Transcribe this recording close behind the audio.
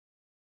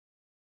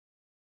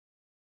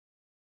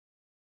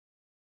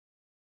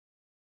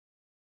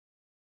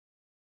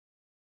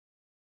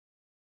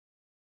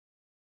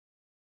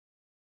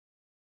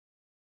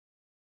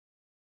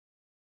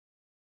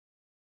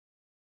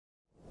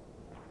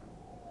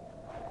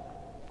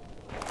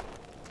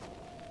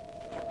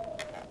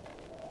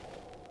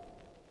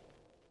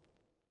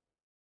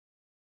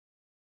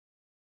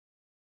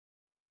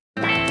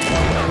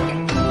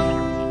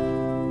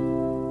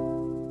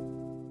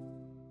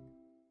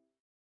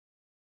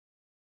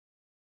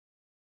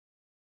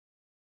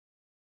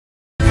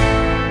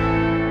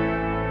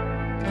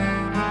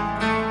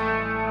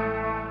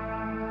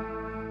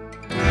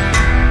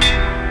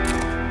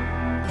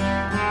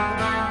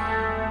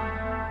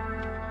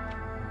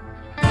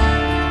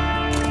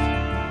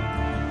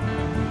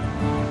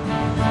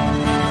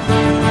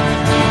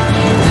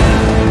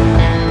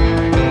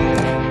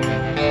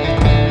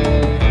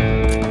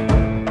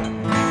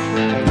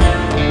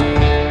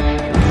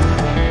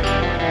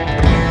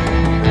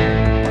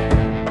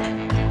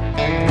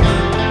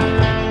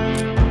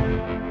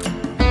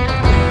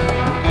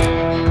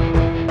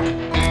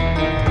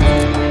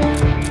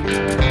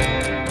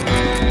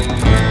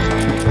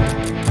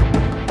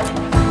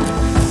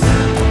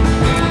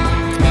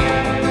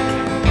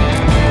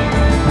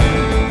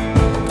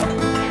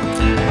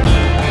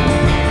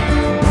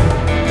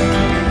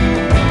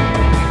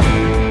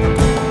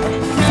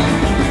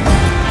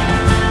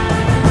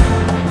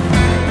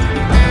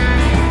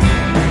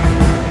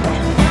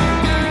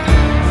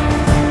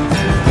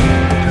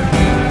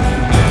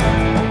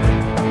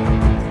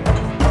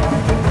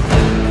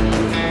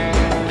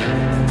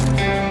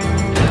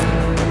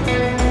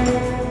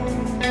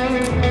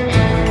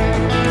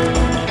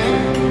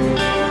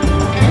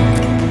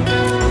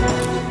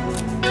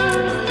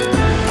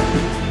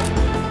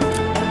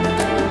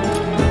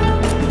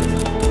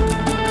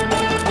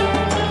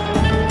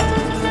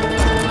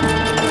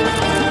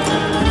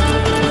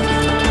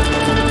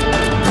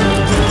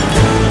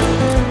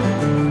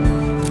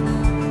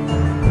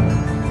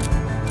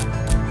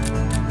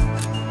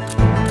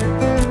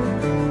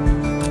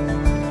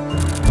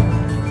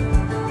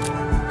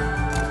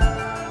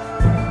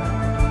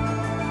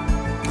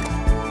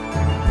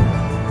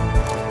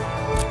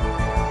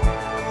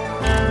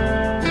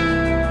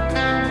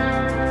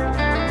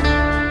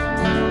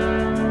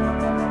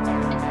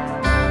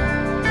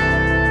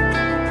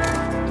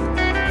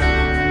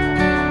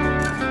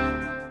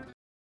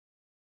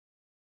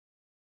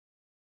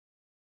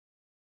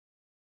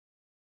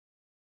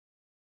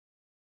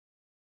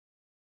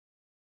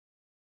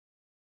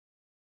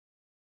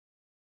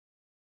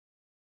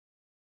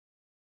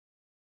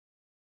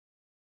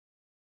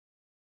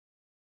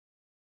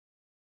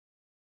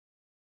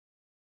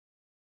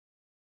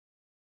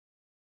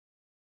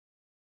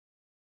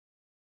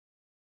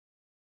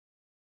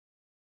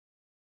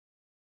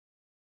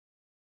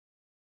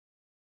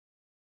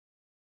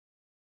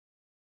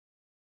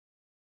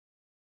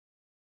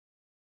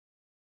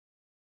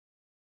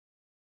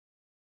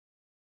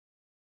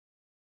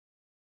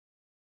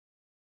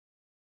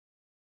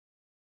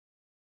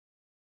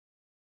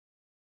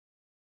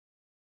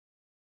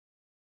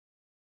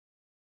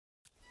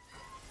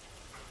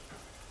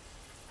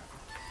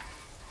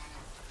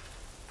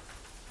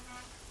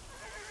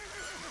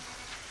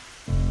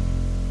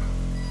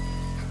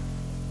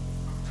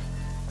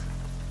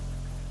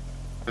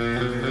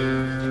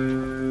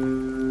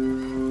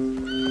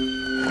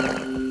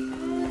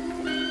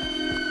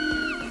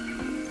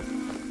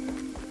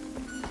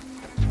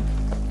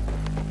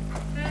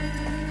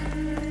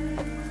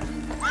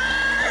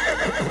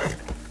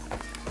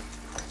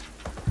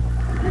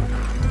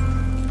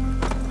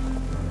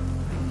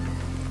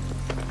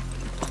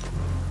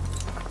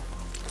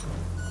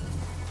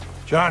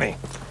Johnny,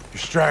 you're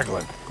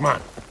straggling. Come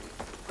on.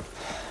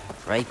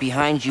 Right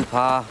behind you,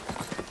 Pa.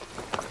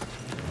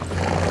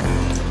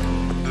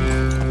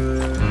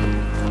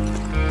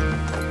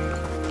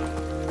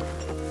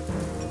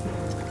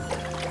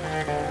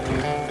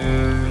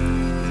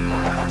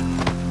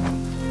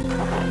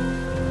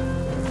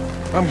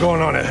 I'm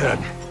going on ahead.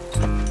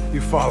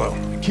 You follow.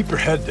 Keep your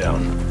head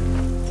down.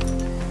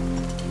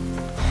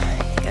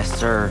 Yes,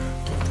 sir.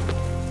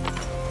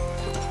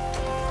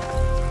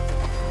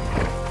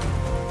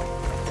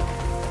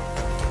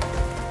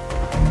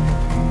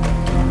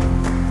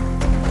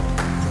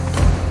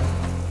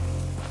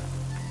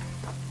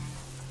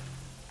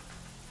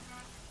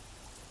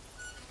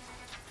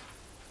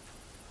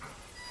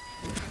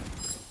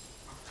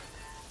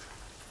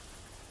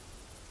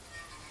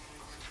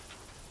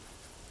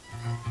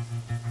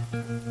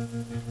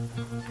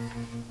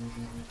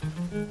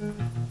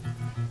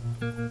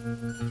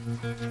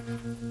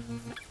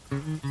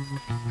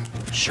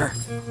 Sure,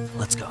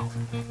 let's go.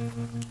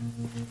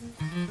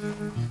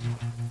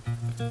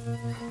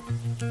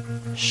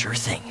 Sure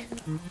thing.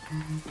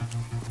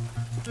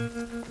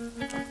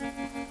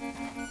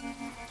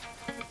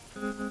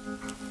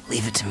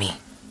 Leave it to me.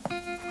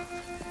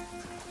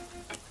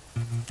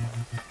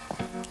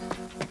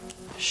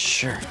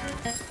 Sure,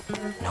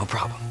 no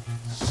problem.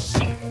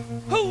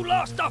 Who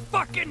lost the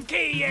fucking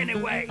key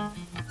anyway?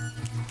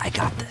 I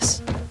got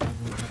this.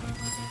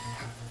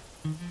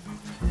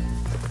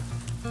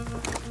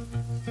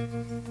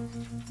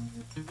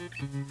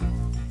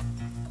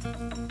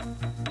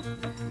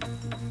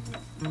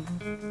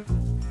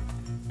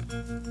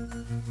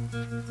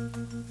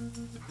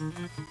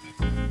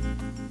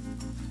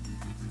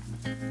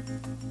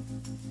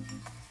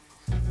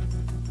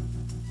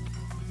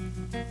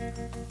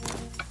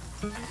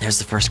 There's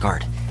the first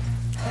guard.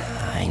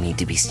 I need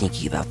to be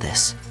sneaky about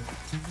this.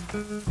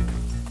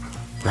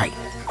 Right,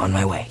 on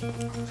my way.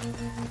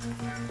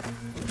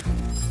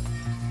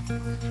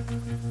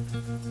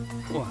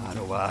 Why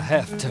do I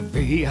have to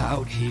be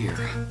out here?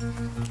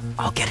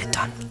 I'll get it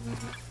done.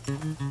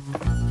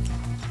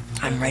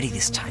 I'm ready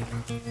this time.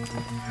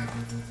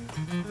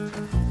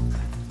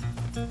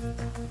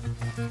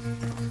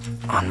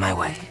 On my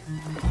way.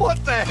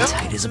 What the hell?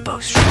 Tight as a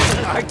bowstring.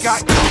 I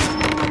got you.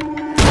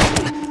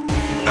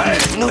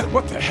 No.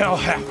 What the hell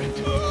happened?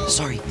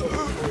 Sorry,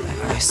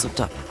 I slipped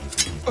up.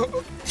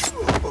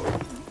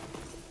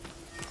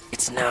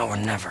 It's now or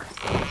never.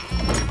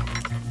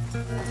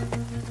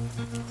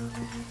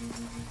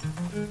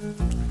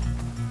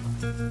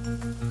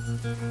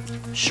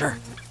 Sure,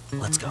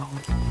 let's go.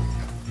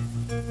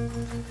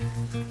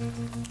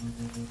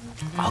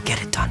 I'll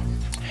get it done.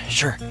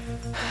 Sure,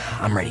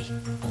 I'm ready.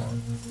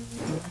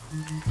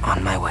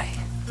 On my way.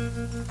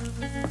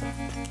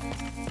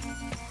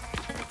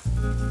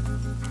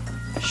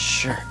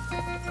 Sure,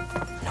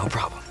 no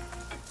problem.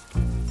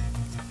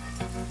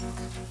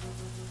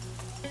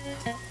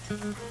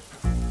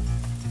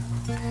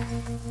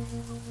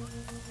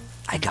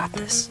 I got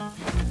this.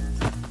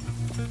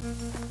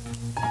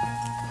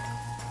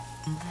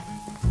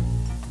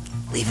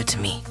 Leave it to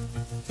me.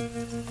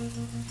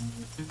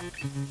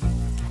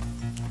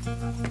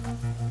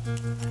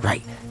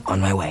 Right,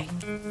 on my way.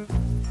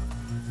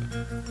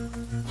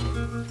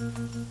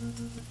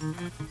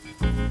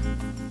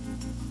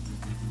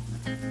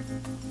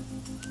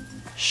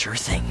 Sure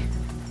thing.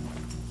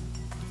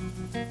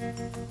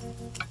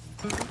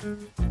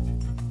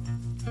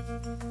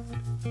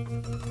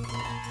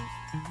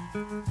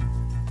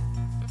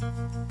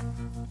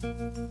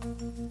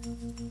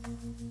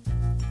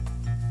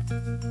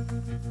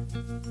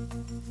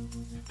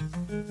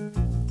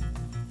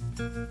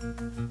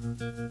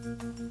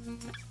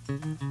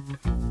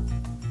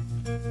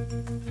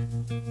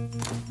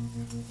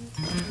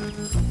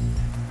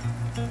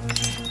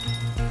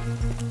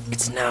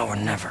 It's now or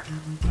never.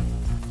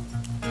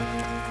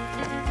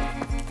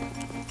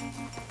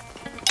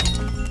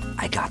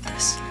 I got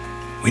this.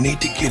 We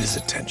need to get his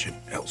attention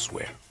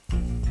elsewhere.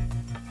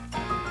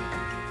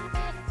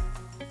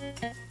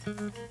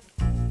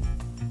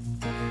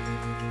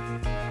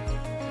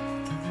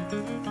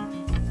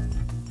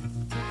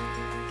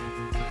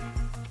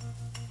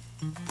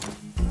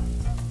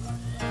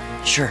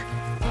 Sure.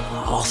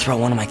 I'll throw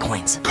one of my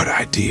coins. Good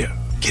idea.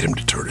 Get him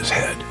to turn his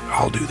head.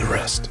 I'll do the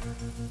rest.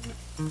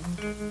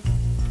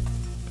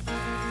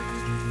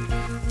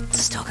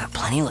 Still got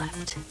plenty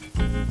left.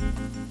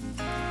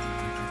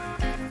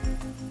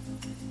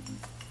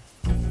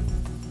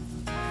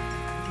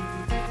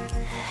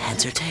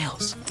 Heads or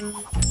tails?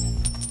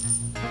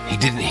 He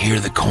didn't hear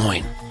the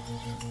coin.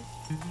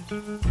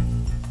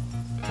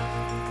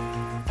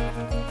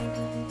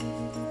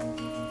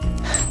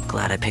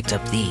 Glad I picked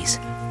up these.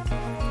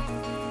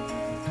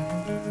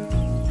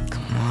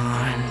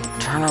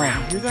 turn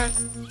around. Hear that?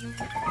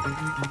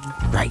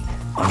 Right,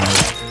 on my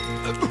way.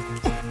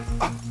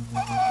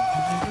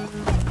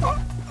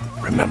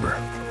 Remember,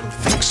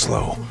 think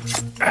slow,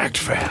 act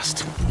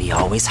fast. We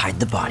always hide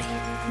the body.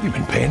 You've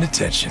been paying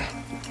attention.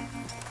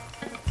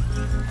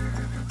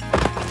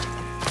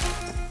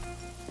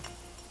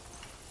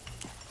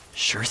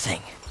 Sure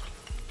thing.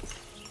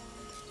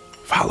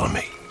 Follow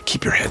me.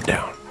 Keep your head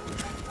down.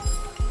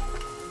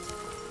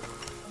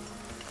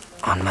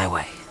 On my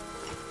way.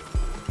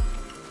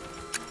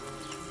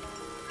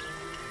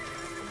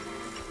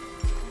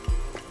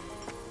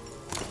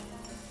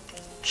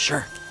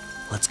 Sure,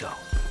 let's go.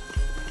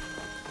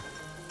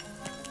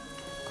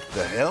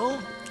 The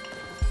hell?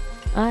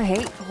 I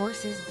hate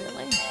horses,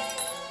 Billy.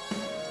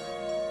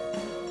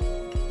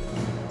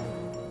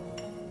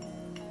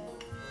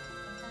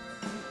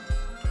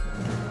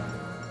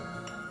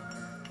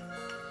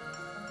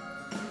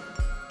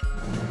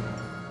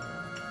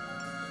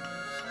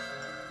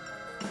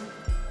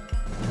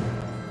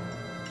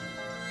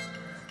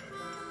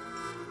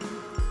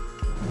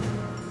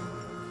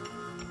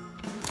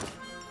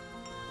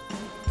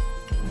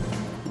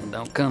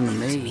 Don't come to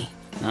me.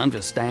 I'm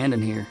just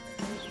standing here.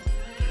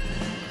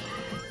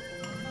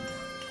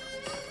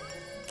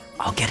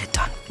 I'll get it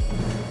done.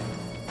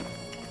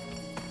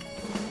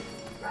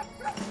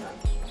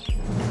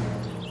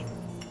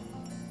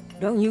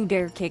 Don't you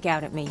dare kick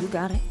out at me. You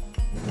got it.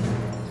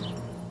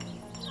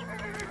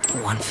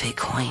 One fake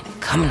coin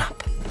coming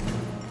up.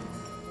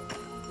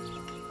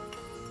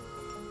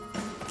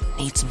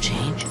 Need some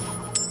change?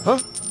 Huh?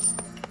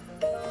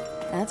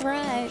 That's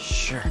right.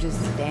 Sure.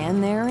 Just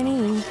stand there and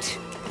eat.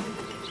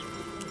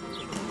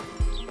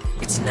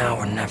 It's now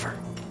or never.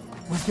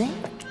 Was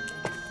that?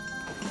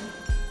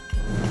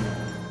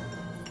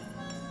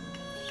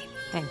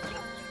 Hey,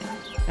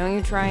 don't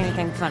you try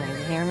anything funny,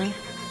 you hear me?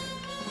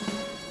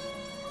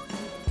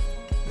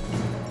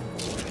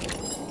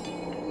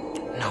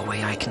 No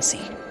way I can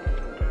see.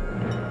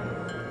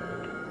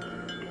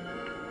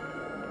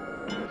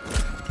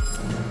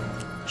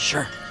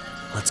 Sure,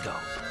 let's go.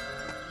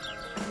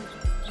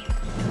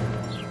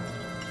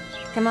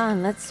 Come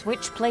on, let's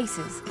switch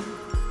places.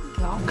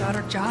 We all got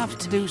our jobs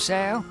to do,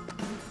 Sal.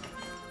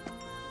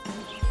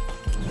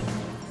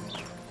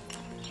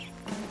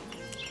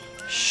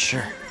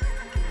 Sure,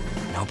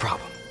 no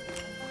problem.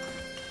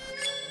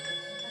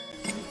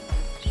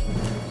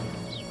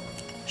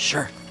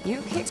 Sure.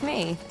 You kick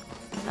me,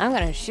 I'm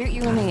gonna shoot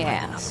you in the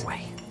ass. Another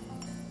way.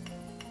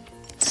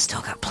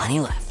 Still got plenty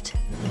left.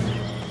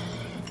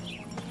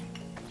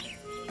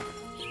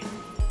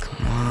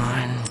 Come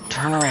on,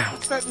 turn around.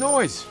 What's that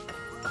noise?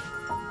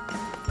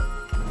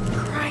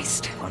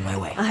 Christ. On my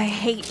way. I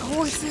hate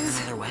horses.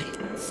 Another way.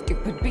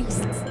 Stupid beasts.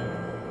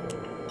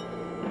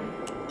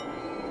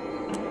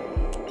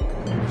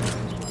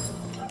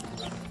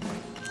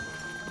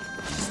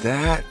 Is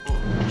that?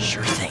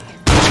 Sure thing.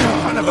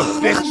 Son of a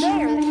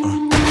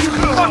bitch!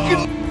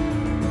 Fucking...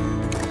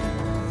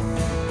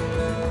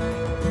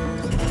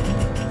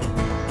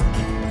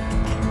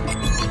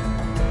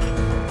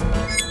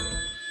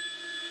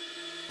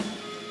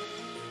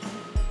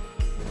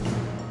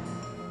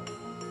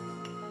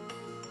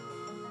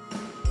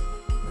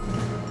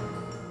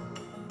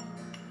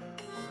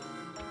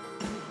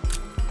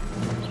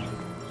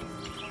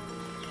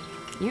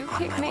 You On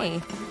kick my me,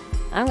 way.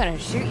 I'm gonna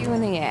shoot you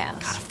in the ass.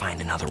 Gotta find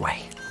another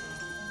way.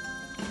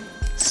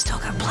 Still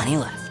got plenty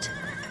left.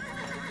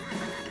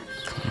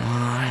 Come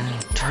on,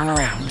 turn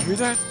around. You hear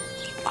that?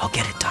 I'll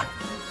get it done.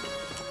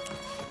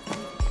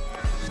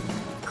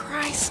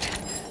 Christ.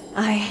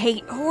 I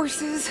hate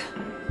horses.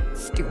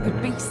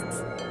 Stupid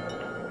beasts.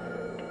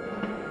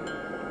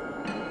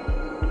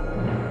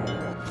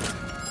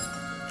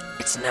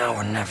 It's now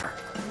or never.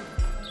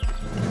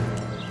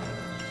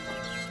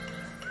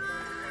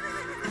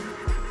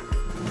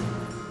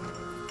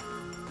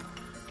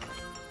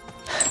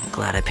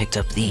 Glad I picked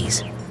up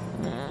these.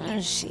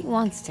 She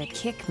wants to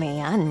kick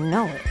me, I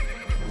know it.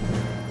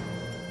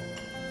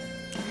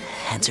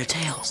 Heads or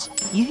tails?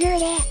 You hear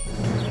that?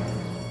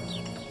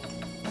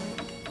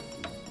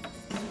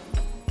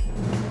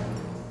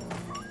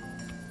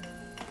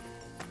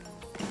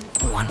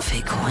 One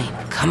fake coin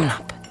coming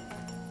up.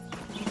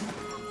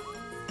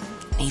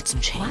 Need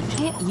some change? Why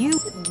can't you?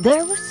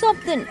 There was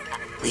something.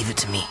 Leave it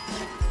to me.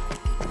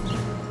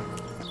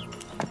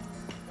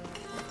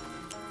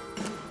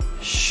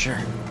 Sure.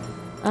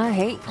 I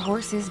hate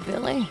horses,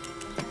 Billy.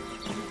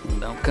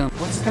 Don't come.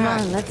 What's Come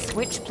that? on, let's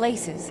switch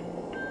places.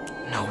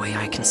 No way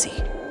I can see.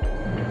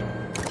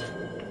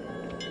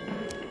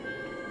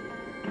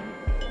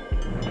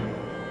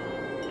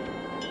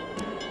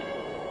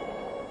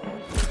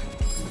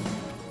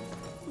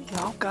 We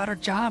all got our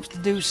jobs to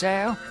do,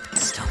 Sal.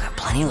 Still got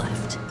plenty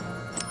left.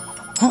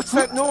 What's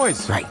that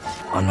noise? Right,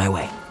 on my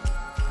way.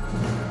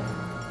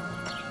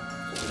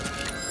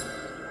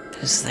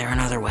 Is there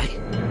another way?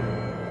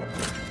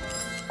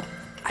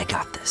 I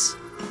got this.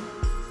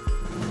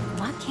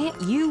 Why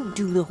can't you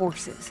do the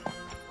horses?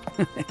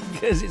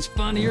 Because it's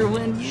funnier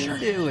when you Sure.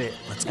 do it.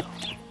 Let's go.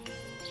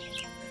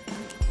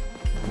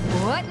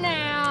 What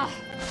now?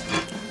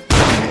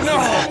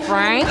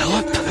 Frank?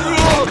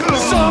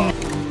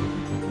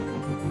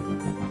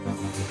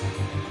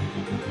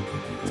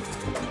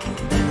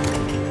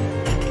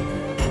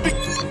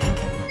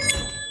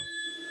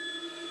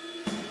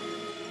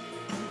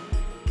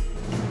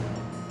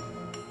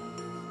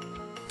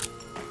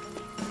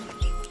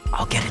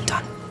 I'll get it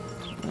done.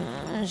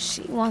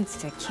 She wants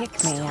to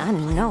kick me, I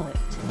know it.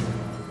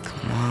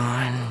 Come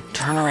on,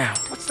 turn around.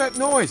 What's that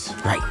noise?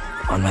 Right,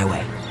 on my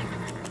way.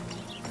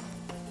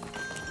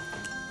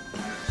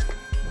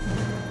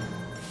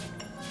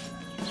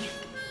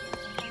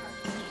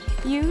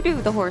 You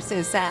do the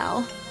horses,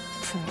 Sal.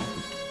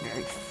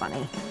 Very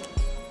funny.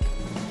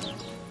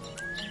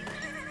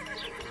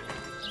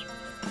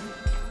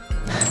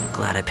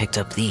 Glad I picked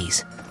up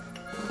these.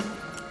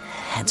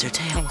 Heads or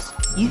tails?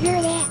 You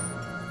hear that?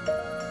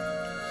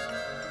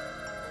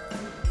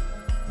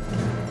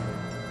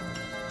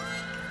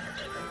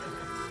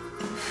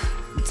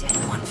 Dead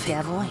one,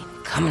 devil.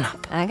 Coming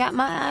up. I got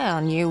my eye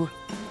on you.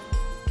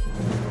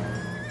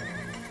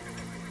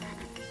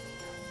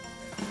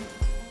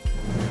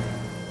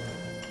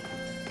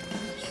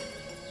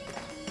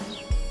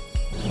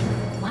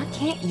 Why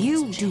can't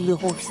you do the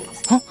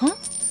horses? Huh?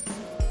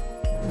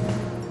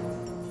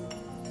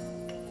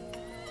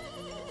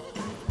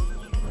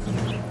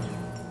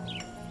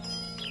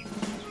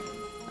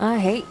 I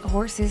hate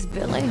horses,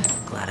 Billy.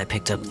 Glad I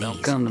picked up these.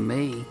 Don't come to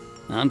me.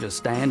 I'm just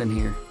standing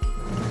here.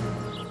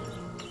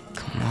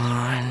 Come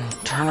on,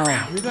 turn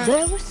around.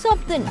 There was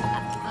something.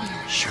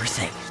 Sure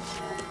thing.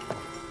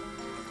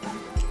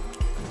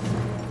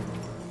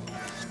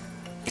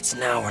 It's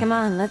now or Come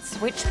on, let's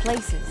switch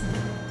places.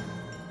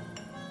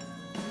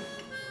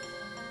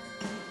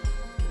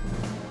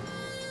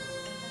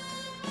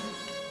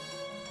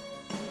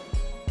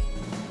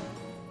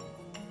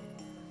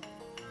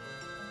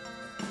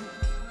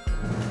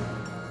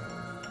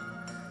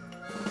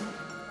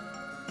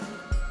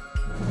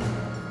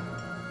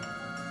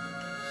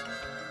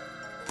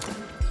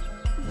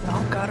 We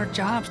all got our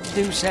jobs to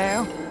do,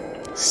 Sal.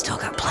 Still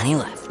got plenty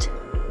left.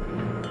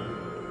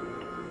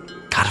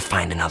 Gotta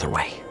find another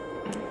way.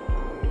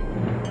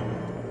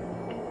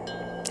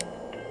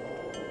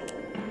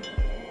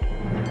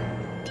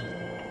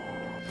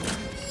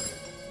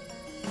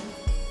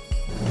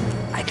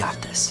 I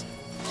got this.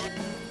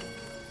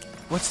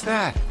 What's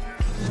that?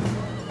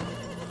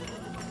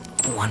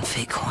 One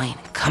fake coin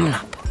coming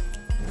up.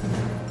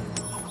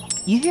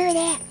 You hear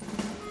that?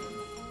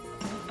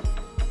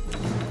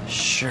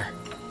 Sure.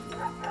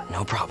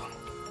 No problem.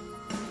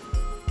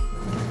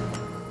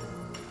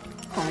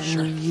 Oh,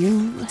 Sure.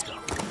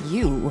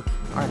 You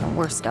are the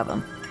worst of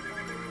them.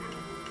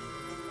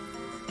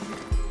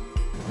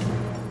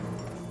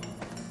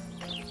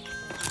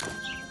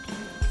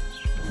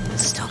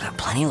 Still got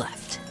plenty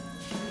left.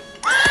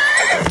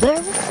 There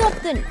was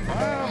something.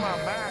 Well, my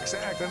back's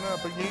acting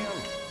up again.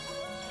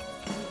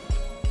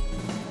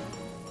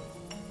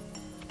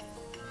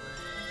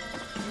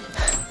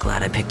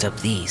 Glad I picked up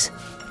these.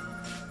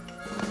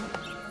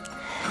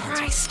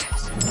 Christ.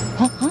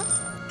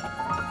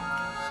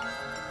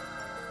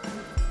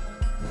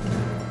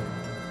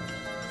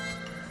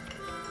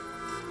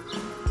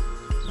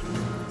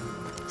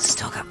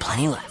 Still got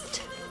plenty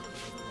left.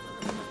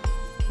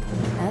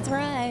 That's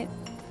right.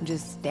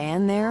 Just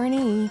stand there and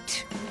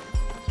eat.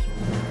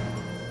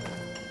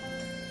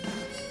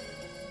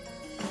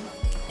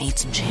 Need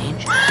some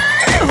change?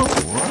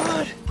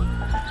 What?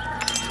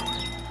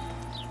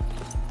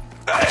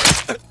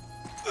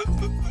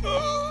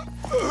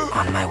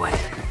 On my way.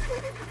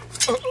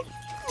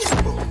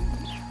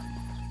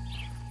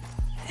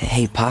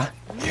 Hey, Pa.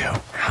 Yeah,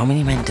 How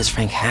many men does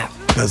Frank have?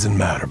 doesn't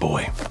matter,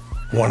 boy.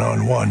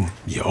 One-on-one,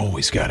 you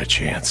always got a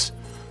chance.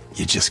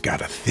 You just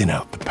gotta thin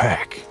out the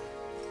pack.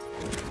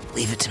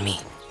 Leave it to me.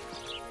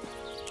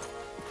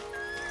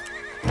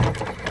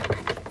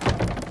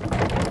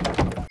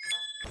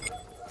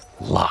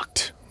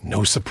 Locked.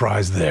 No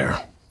surprise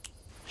there.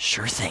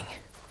 Sure thing.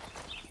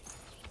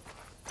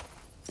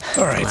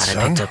 All right, Glad I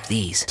son. picked up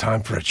these.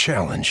 Time for a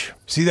challenge.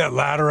 See that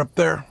ladder up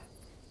there?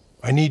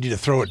 I need you to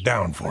throw it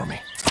down for me.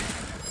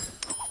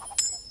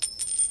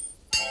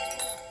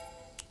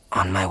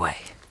 On my way.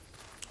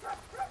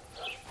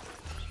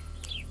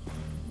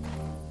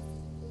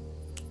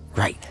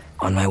 Right,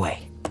 on my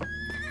way.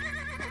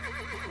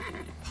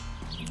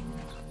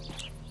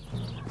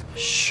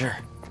 Sure.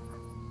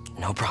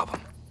 No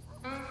problem.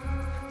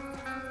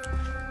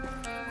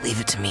 Leave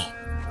it to me.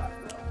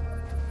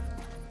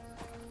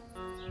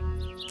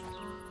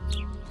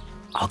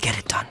 I'll get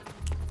it done.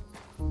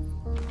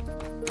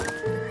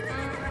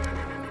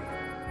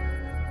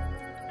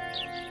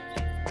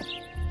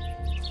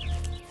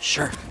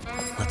 Sure,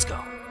 let's go.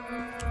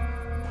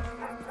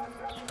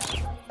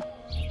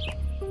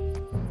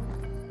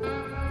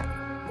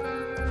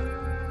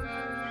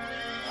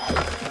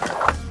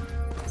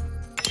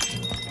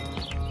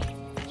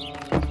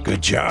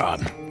 Good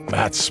job.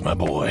 That's my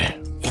boy.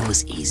 It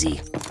was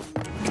easy.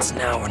 It's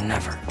now or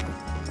never.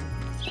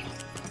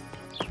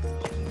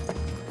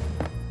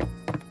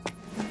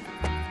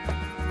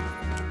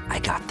 I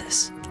got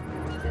this.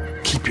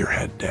 Keep your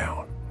head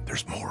down.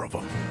 There's more of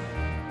them.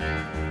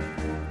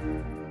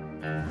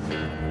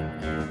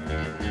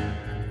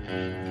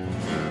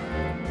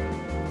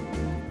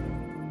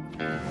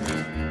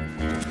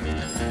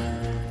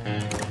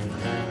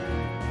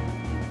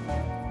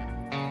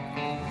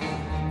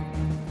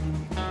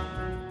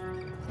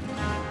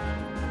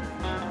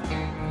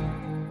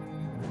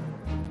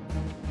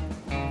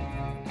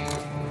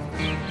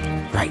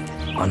 Right,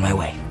 on my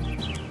way.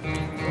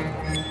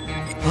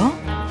 Huh?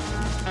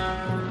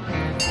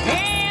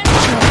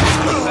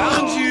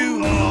 Found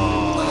you!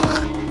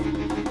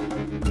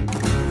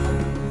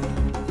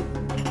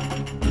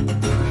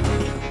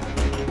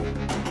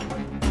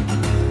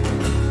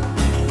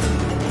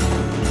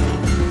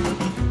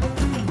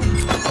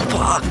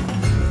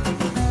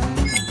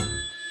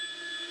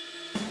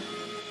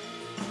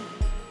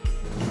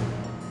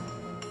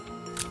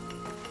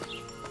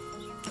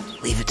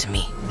 Leave it to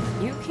me.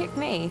 You kick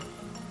me,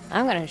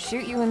 I'm gonna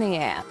shoot you in the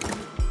ass.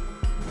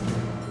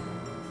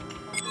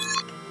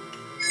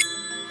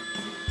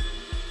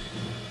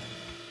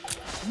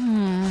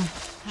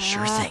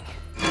 Sure thing.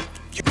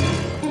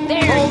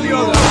 There you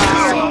other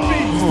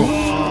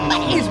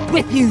What is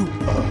with you?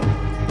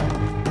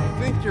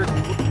 think you're...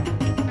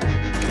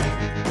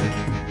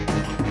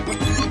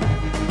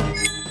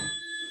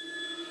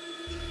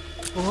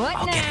 What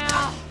I'll now? get it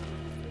done.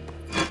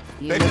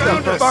 You They looking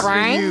found for us.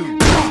 Frank? You.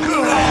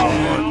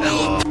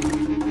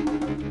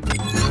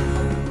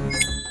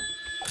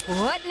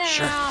 What now?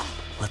 Sure.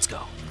 Let's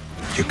go.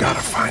 You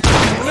gotta find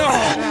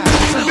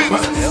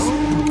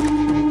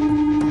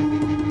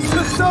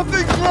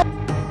Something's wrong!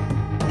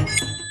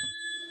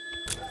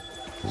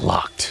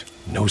 Locked.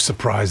 No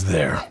surprise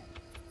there.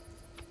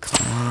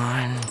 Come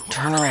on,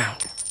 turn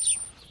around.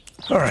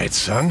 All right,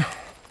 son.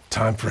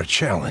 Time for a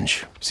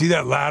challenge. See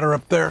that ladder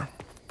up there?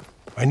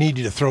 I need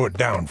you to throw it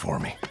down for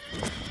me.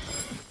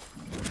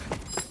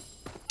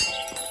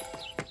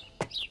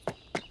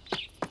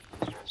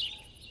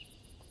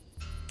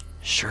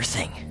 Sure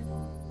thing.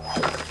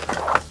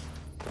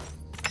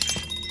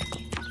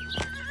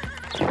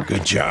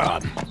 Good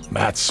job.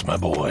 Matt's my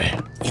boy.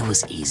 It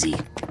was easy.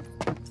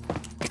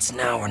 It's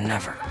now or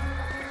never.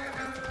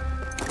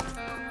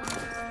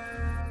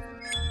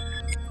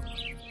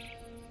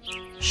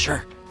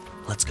 Sure,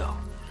 let's go.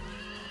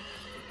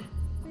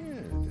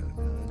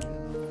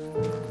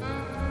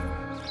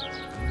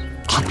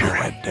 Keep your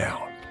head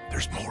down.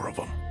 There's more of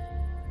them.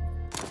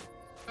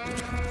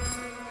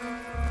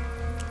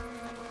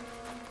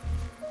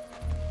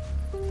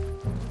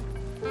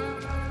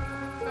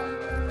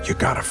 You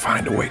gotta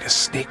find a way to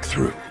sneak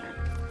through.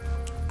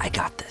 I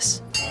got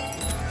this.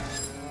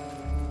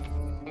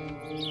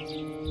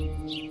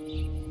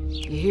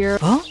 You hear?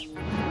 Huh?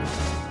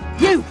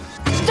 You!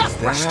 Stop!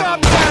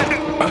 Stop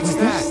that! What's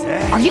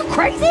that? Are you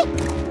crazy?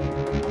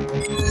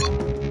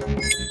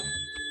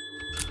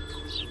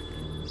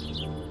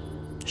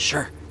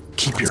 Sure.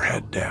 Keep your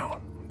head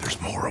down. There's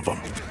more of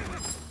them.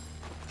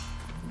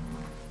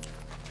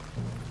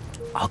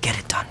 I'll get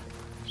it done.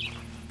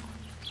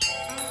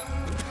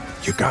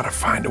 You gotta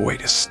find a way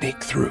to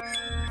sneak through.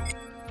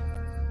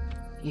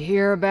 You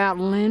hear about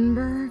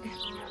Lindbergh?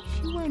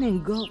 She went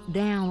and gulped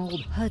down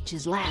old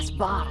Hutch's last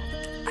bottle.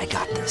 I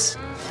got this.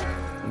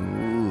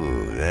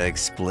 Ooh, that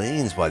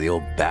explains why the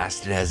old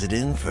bastard has it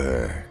in for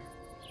her.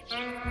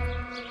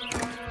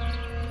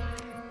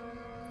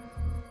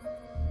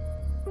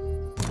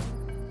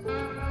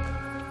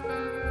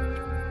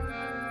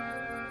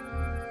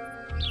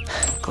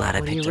 Glad I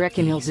What do picked you up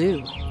reckon he'll these.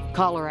 do?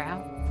 Call her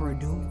out for a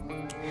duel?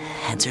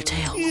 Heads or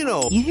tails? You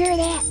know, You hear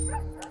that?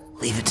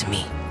 Leave it to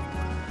me.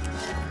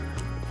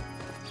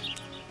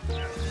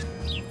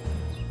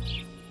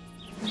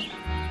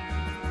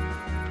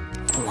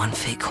 One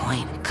fake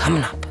coin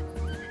coming up.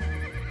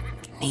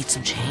 Need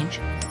some change?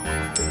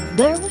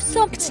 There was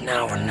something. It's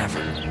now or never.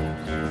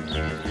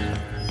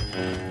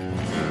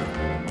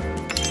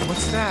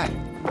 What's that?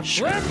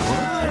 Sure.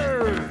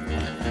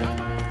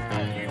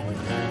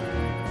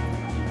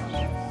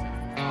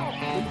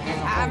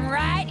 I'm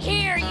right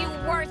here, you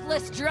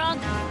worthless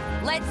drunk.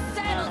 Let's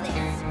settle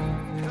this.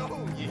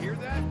 No, you hear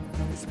that?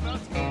 It's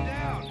about to go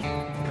down.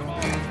 Come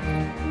on.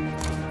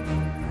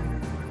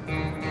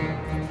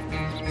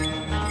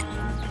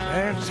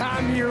 It's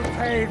time you're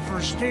paid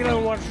for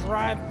stealing what's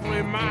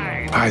rightfully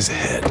mine. Eyes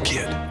ahead,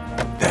 kid.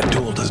 That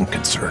duel doesn't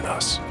concern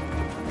us.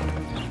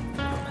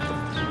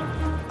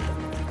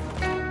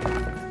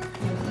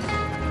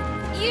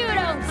 You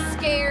don't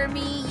scare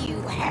me,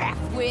 you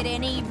half-wit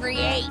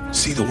inebriate.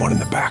 See the one in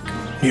the back,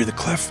 near the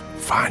cliff?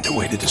 Find a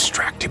way to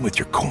distract him with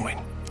your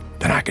coin.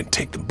 Then I can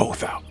take them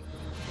both out.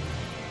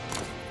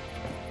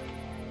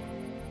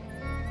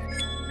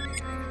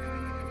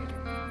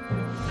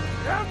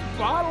 That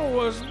bottle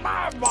was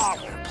my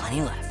bottle.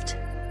 Plenty left.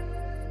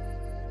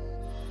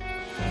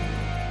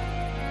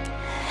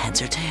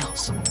 Heads or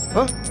tails?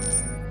 Huh?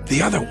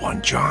 The other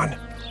one, John.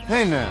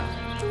 Hey now.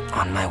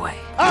 On my way.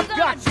 I've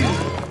got you!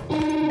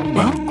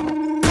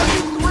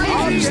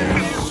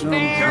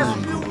 There.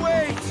 You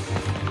wait!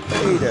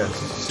 Wait a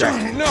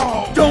second.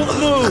 No! Don't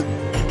move!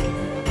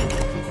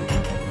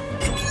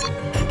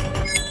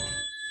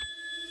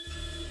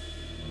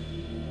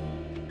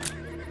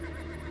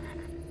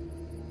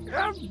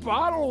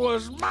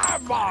 was my I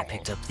bottle.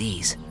 picked up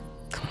these.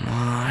 Come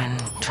on,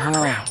 turn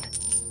around.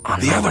 On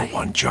The my other way.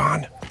 one,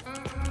 John.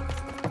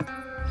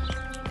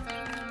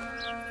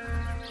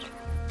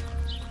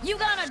 You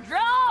gonna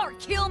draw or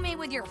kill me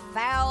with your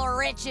foul,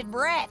 wretched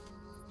breath?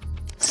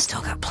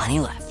 Still got plenty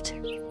left.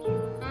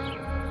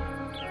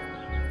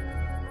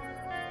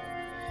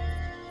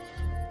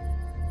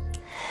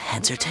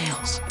 Heads or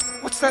tails?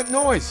 What's that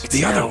noise?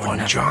 The now other or one,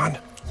 never. John.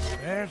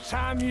 It's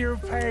time you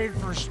paid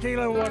for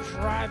stealing what's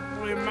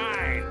rightfully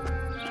mine.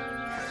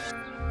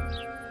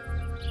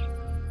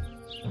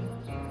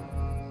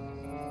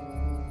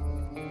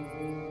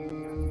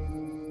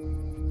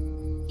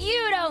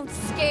 You don't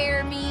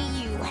scare me,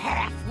 you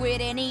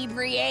half-wit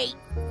inebriate.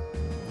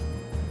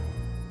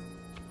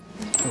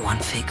 One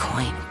fake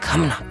coin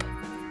coming up.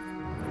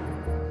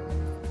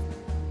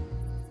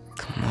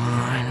 Come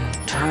on,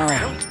 turn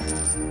around.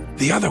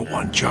 The other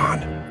one, John.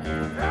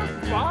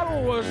 That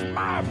bottle was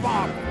my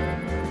bottle.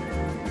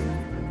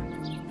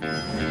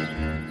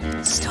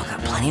 Still got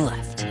plenty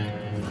left.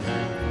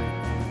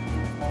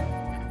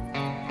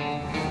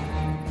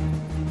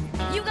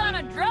 You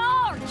gonna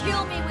draw or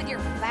kill me with your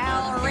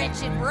foul,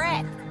 wretched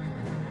breath?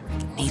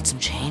 Need some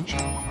change?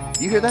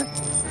 You hear that?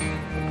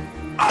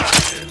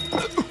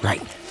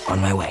 Right, on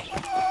my way.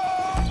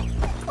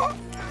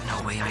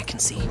 No way I can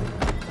see.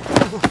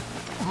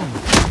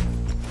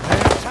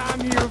 It's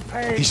time you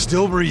paid. He's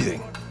still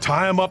breathing.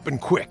 Tie him up and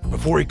quick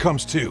before he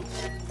comes to.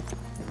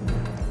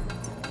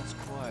 It's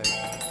quiet.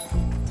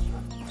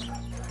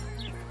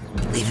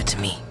 Leave it to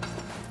me.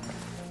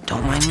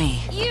 Don't mind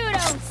me. You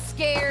don't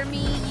scare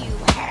me, you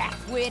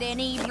half-wit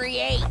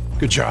inebriate.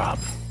 Good job.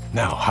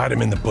 Now hide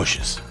him in the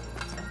bushes.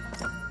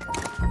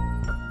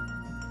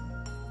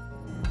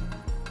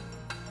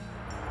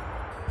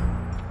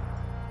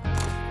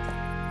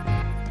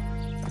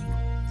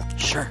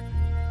 Sure,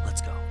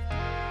 let's go.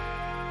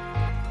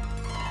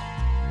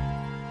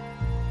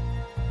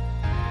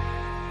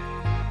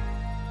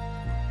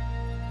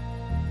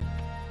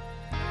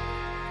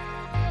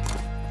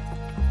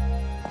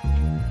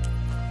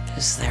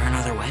 Is there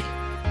another way?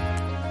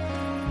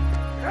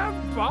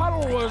 That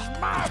bottle was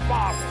my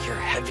bottle. You're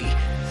heavy.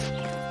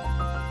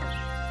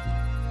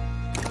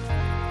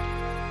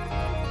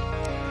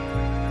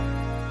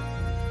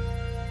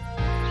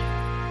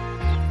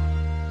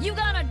 You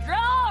gonna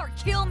draw or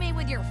kill me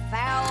with your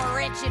foul,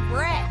 wretched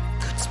breath?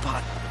 Good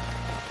spot.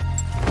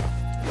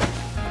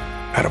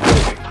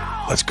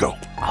 Attaboy. Let's go.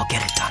 I'll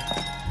get it done.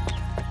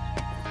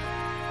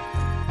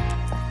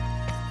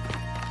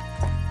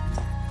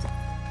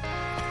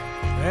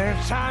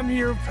 It's time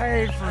you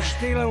paid for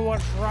stealing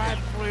what's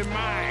rightfully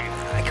mine.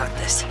 I got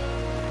this.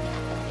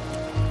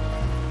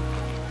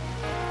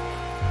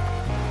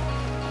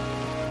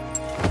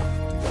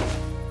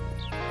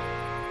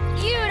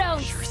 You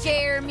don't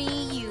scare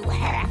me, you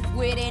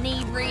half-wit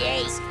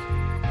inebriate.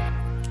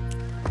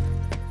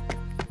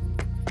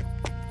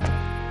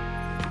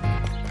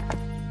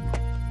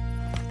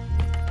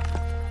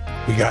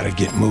 We gotta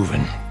get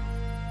moving.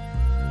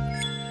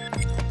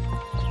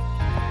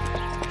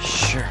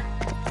 Sure.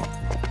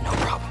 No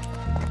problem.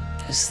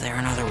 Is there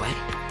another way?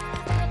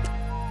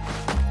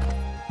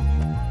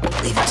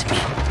 Leave it to me.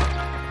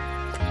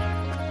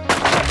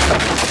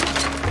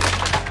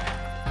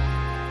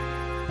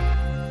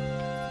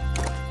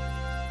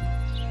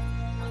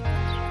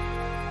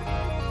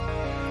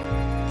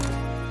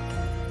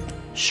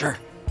 Sure.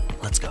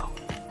 Let's go.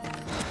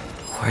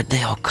 Where'd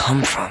they all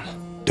come from?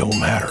 Don't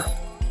matter.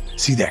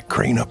 See that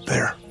crane up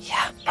there?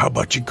 Yeah, How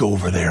about you go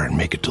over there and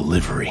make a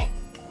delivery?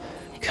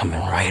 coming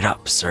right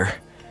up, sir.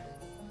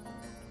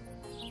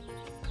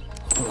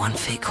 One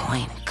fake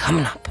coin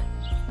coming up.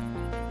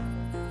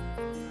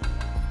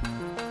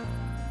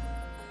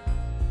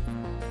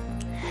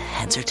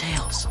 Heads or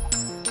tails?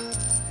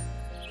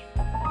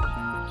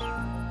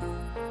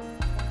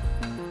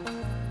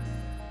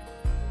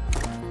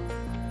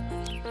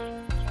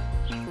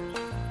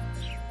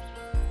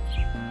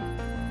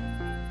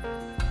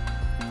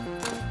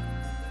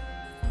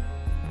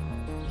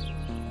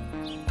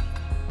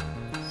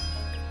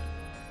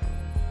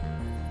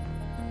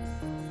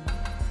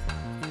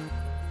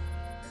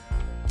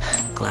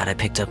 Glad I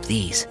picked up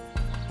these.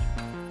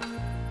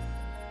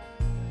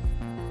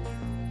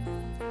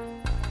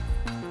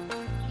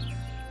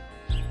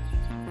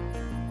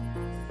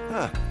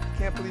 Huh.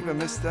 Can't believe I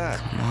missed that.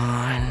 Come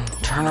on,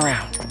 turn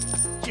around.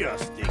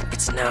 Just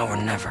It's now or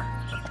never.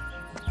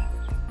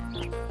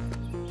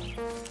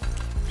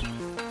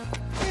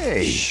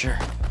 Hey. Sure.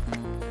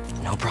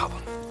 No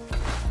problem.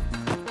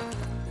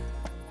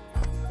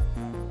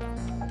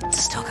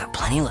 Still got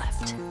plenty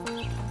left.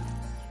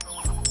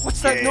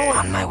 What's that noise?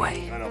 On my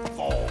way. Gonna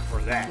fall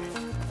for that.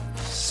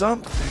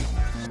 Something.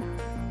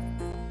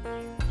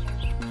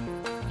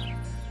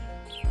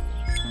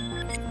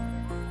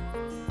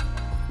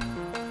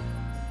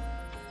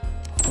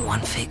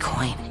 One fake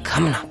coin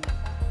coming up.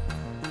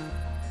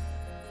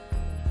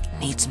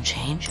 Need some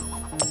change? You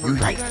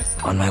hear Right,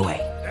 that? on my way.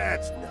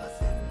 That's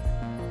nothing.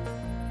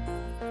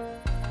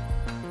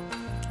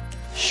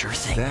 Sure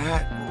thing.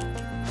 That.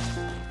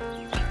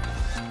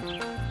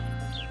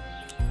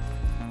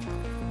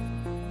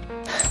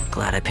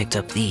 Glad I picked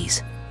up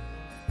these.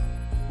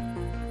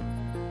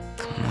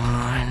 Come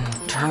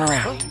on, turn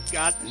around. You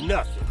got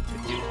nothing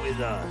to do with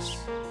us.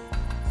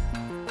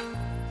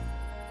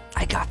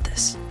 I got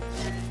this.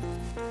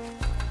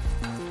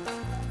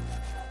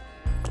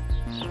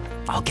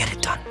 I'll get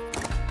it done.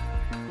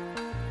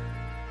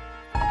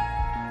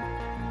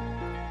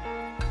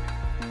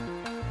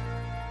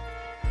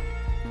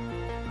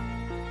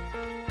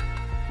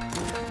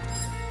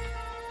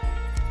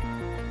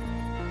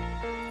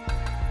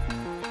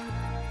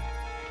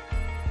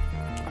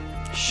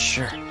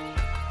 Sure.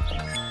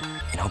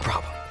 No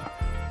problem.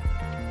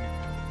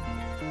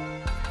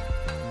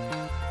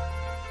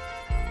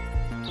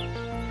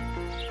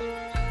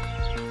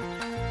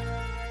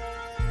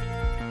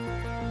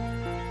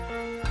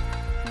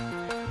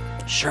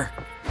 Sure.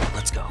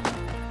 Let's go.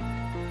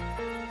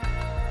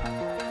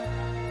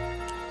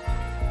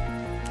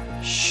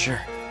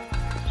 Sure.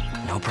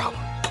 No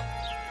problem.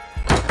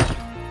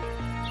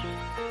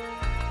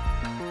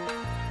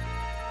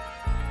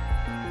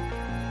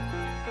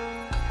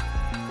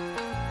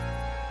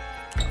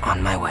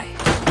 On my way.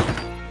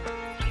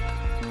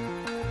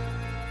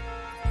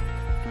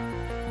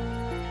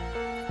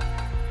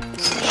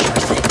 Sure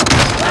thing.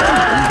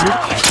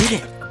 I did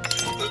it.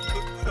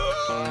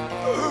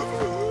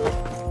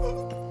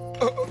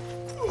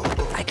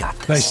 I got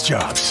this. Nice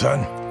job, son.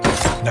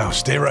 Now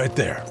stay right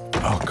there.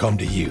 I'll come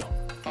to you.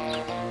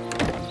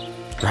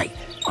 Right.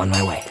 On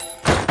my way.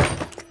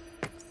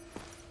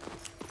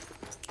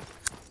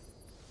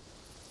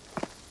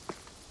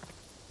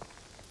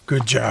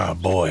 Good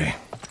job, boy.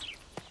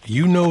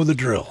 You know the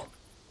drill.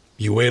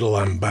 You wait till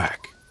I'm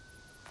back.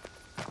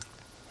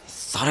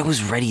 Thought I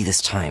was ready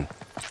this time.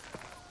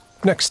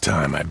 Next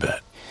time, I bet.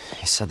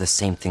 You said the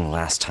same thing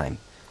last time.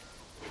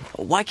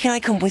 Why can't I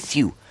come with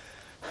you?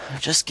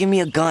 Just give me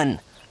a gun.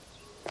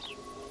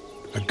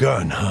 A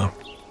gun, huh?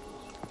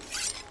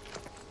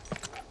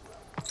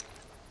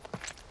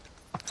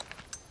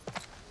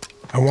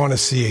 I want to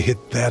see you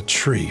hit that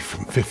tree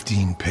from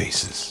 15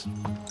 paces.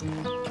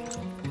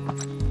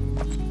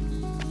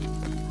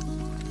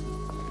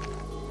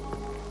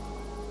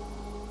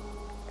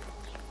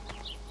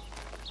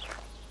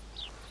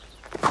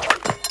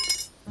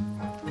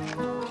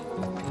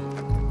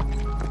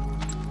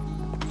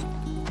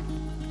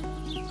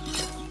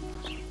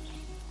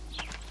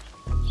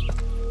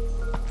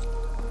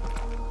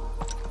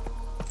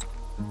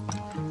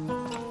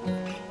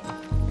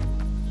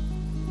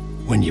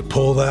 When you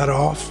pull that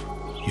off,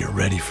 you're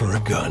ready for a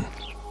gun.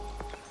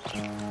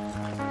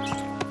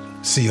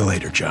 See you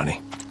later,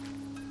 Johnny.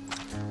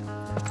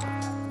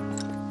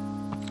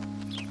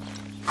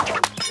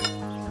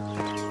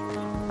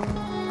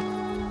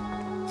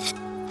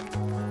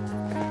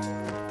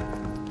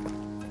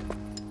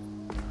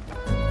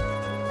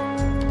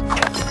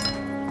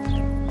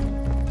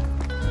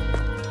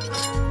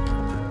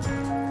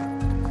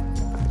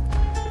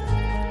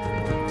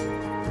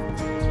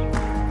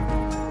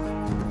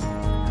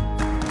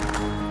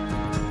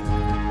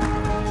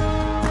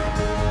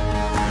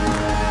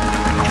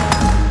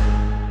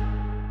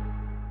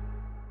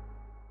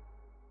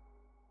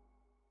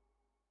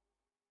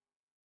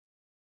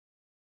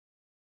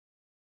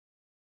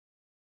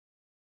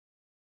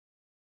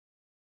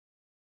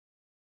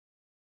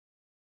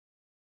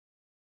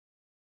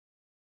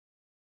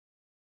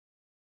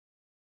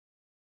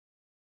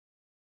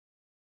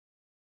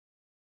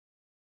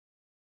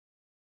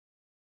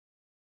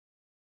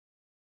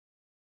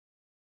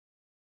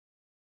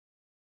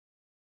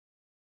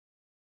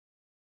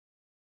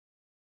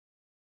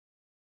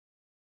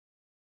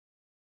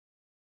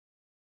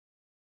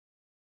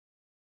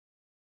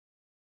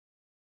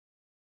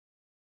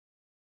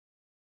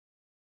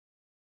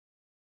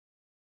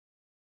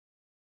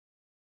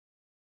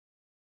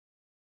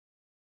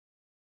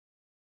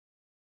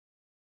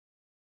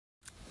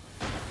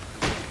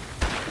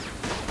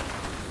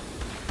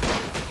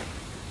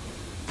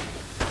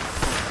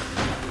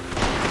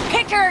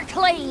 Her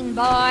clean,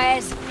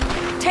 boys.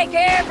 Take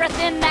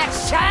everything that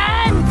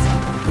shines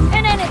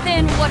and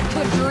anything what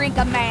could drink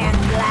a man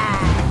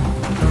blind.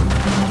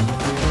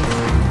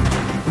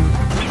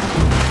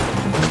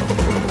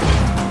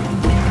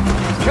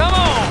 Come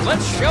on,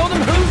 let's show them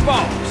who's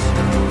boss.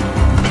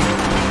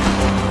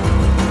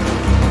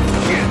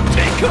 Can't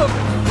take cover.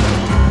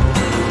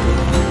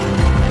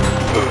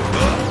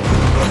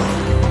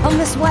 On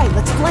this way,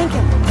 let's flank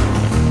him.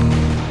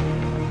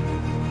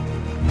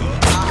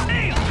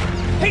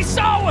 He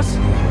saw us!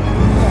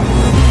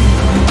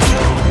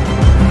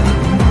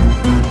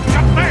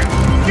 Up there!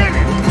 Get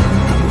him!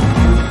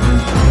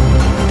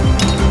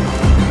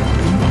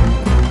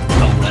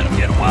 Don't let him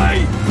get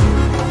away!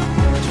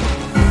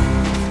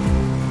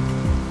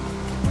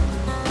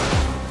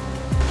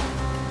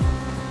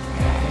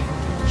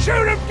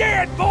 Shoot him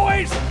dead,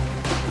 boys!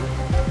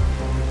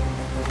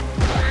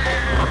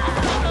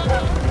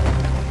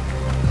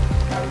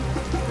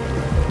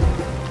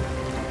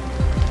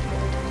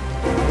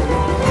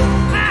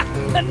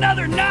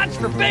 Another notch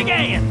for Big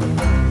Ann!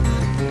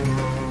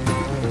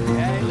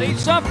 Hey, leave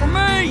some for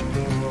me!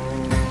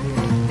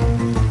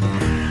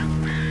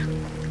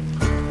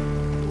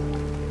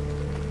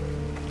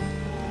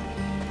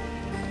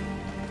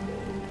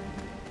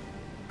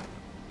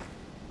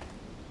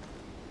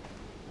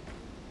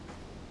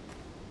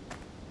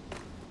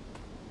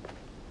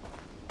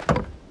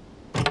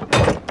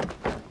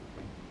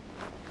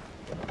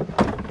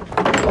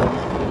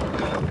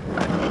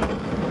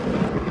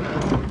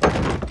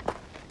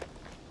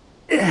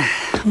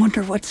 I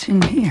wonder what's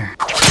in here.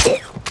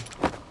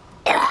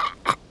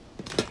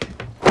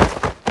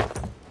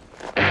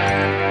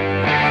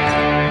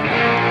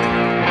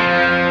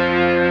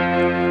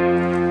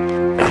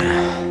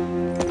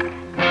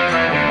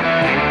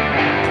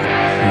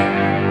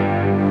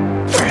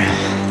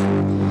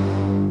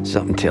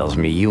 Something tells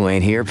me you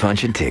ain't here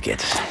punching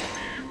tickets.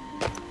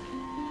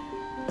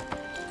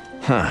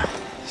 Huh.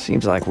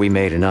 Seems like we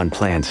made an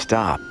unplanned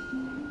stop.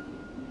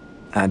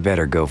 I'd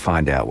better go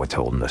find out what's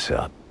holding us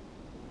up.